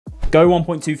Go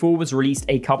 1.24 was released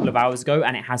a couple of hours ago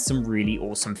and it has some really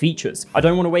awesome features. I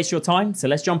don't want to waste your time, so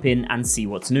let's jump in and see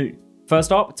what's new.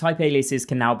 First up, type aliases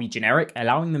can now be generic,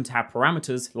 allowing them to have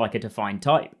parameters like a defined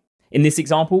type. In this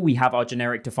example, we have our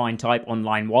generic defined type on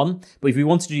line 1, but if we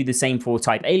want to do the same for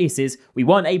type aliases, we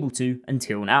weren't able to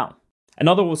until now.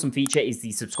 Another awesome feature is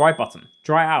the subscribe button.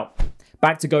 Try it out.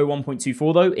 Back to Go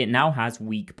 1.24 though, it now has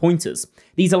weak pointers.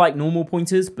 These are like normal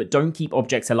pointers, but don't keep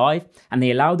objects alive, and they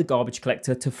allow the garbage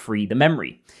collector to free the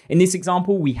memory. In this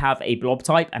example, we have a blob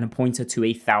type and a pointer to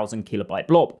a 1000 kilobyte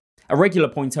blob. A regular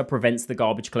pointer prevents the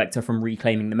garbage collector from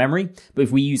reclaiming the memory, but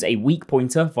if we use a weak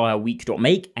pointer via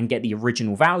weak.make and get the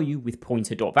original value with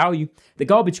pointer.value, the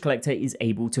garbage collector is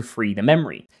able to free the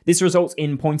memory. This results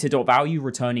in pointer.value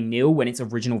returning nil when its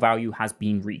original value has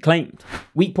been reclaimed.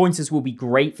 Weak pointers will be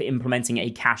great for implementing a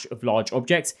cache of large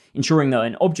objects, ensuring that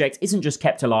an object isn't just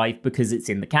kept alive because it's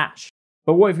in the cache.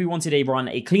 But what if we wanted to run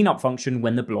a cleanup function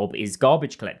when the blob is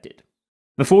garbage collected?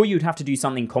 Before, you'd have to do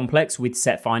something complex with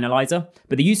SetFinalizer,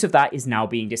 but the use of that is now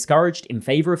being discouraged in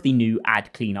favor of the new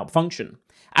AddCleanup function.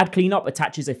 AddCleanup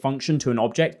attaches a function to an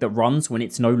object that runs when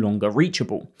it's no longer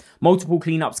reachable. Multiple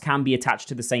cleanups can be attached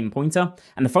to the same pointer,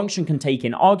 and the function can take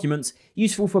in arguments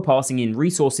useful for passing in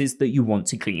resources that you want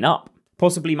to clean up.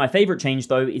 Possibly my favorite change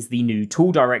though is the new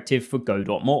tool directive for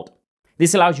go.mod.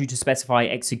 This allows you to specify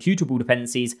executable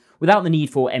dependencies without the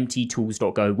need for empty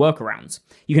tools.go workarounds.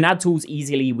 You can add tools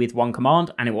easily with one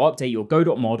command and it will update your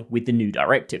go.mod with the new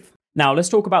directive. Now let's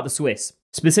talk about the Swiss,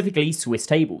 specifically Swiss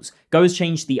tables. Go has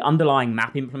changed the underlying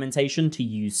map implementation to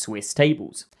use Swiss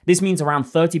tables. This means around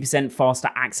 30% faster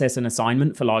access and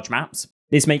assignment for large maps.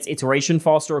 This makes iteration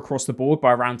faster across the board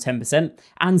by around 10%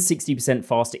 and 60%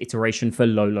 faster iteration for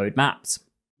low load maps.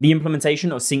 The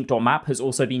implementation of sync.map has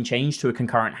also been changed to a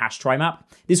concurrent hash try map.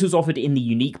 This was offered in the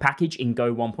unique package in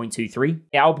Go 1.23.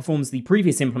 It outperforms the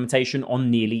previous implementation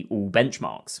on nearly all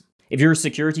benchmarks. If you're a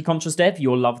security conscious dev,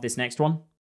 you'll love this next one.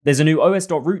 There's a new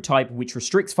os.Root type which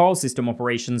restricts file system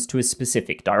operations to a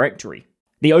specific directory.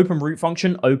 The open_root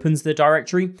function opens the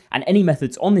directory, and any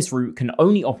methods on this root can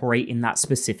only operate in that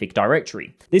specific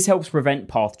directory. This helps prevent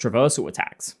path traversal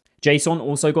attacks. JSON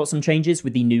also got some changes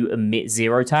with the new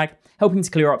omitzero tag, helping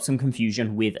to clear up some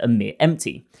confusion with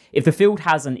omitEmpty. If the field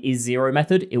has an is0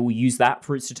 method, it will use that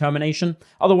for its determination,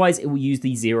 otherwise it will use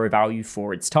the 0 value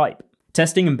for its type.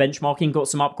 Testing and benchmarking got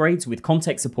some upgrades with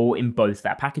context support in both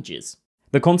their packages.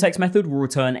 The context method will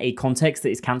return a context that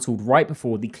is cancelled right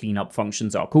before the cleanup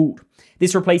functions are called.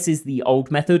 This replaces the old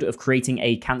method of creating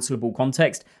a cancelable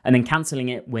context and then cancelling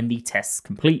it when the test's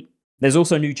complete. There's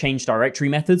also new change directory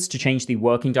methods to change the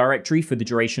working directory for the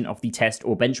duration of the test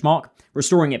or benchmark,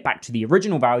 restoring it back to the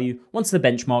original value once the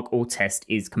benchmark or test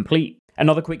is complete.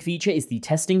 Another quick feature is the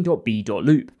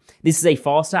testing.b.loop. This is a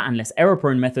faster and less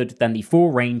error-prone method than the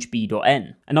for-range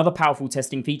b.n. Another powerful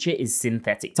testing feature is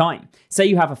synthetic time. Say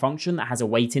you have a function that has a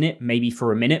wait in it, maybe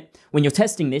for a minute. When you're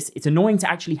testing this, it's annoying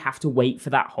to actually have to wait for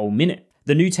that whole minute.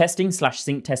 The new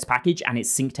testing/synctest package and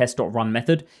its synctest.run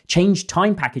method changed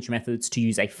time package methods to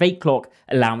use a fake clock,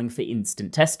 allowing for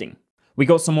instant testing. We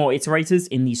got some more iterators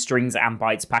in the strings and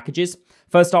bytes packages.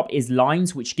 First up is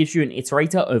lines, which gives you an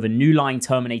iterator over new line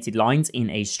terminated lines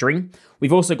in a string.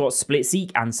 We've also got split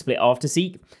seek and split after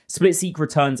seek. Split seek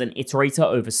returns an iterator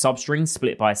over substring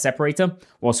split by a separator,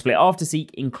 while split after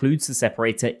seek includes the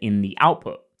separator in the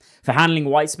output. For handling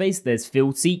whitespace, there's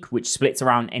field seek, which splits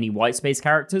around any whitespace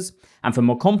characters, and for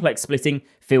more complex splitting,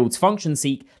 fields function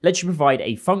seek lets you provide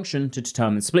a function to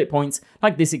determine split points,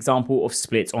 like this example of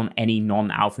split on any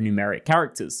non-alphanumeric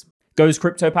characters. Go's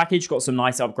crypto package got some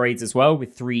nice upgrades as well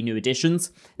with 3 new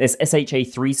additions. There's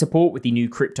SHA-3 support with the new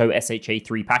crypto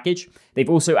SHA-3 package. They've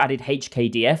also added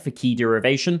HKDF for key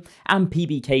derivation and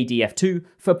PBKDF2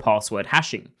 for password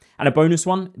hashing. And a bonus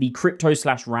one, the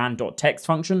crypto/ran.text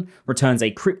function returns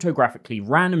a cryptographically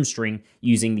random string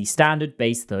using the standard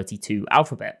base 32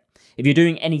 alphabet. If you're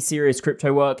doing any serious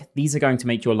crypto work, these are going to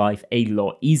make your life a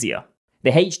lot easier. The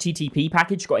HTTP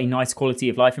package got a nice quality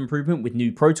of life improvement with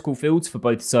new protocol fields for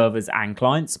both servers and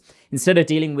clients. Instead of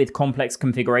dealing with complex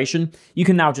configuration, you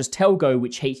can now just tell Go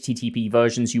which HTTP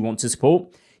versions you want to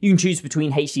support. You can choose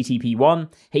between HTTP 1,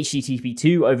 HTTP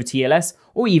 2 over TLS,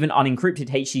 or even unencrypted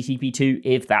HTTP 2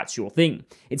 if that's your thing.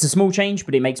 It's a small change,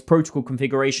 but it makes protocol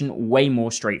configuration way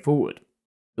more straightforward.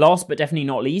 Last but definitely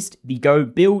not least, the Go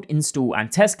build, install,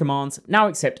 and test commands now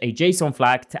accept a JSON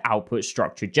flag to output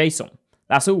structured JSON.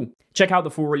 That's all. Check out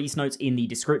the full release notes in the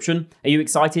description. Are you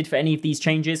excited for any of these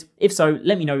changes? If so,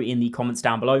 let me know in the comments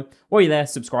down below. While you're there,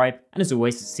 subscribe, and as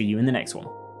always, see you in the next one.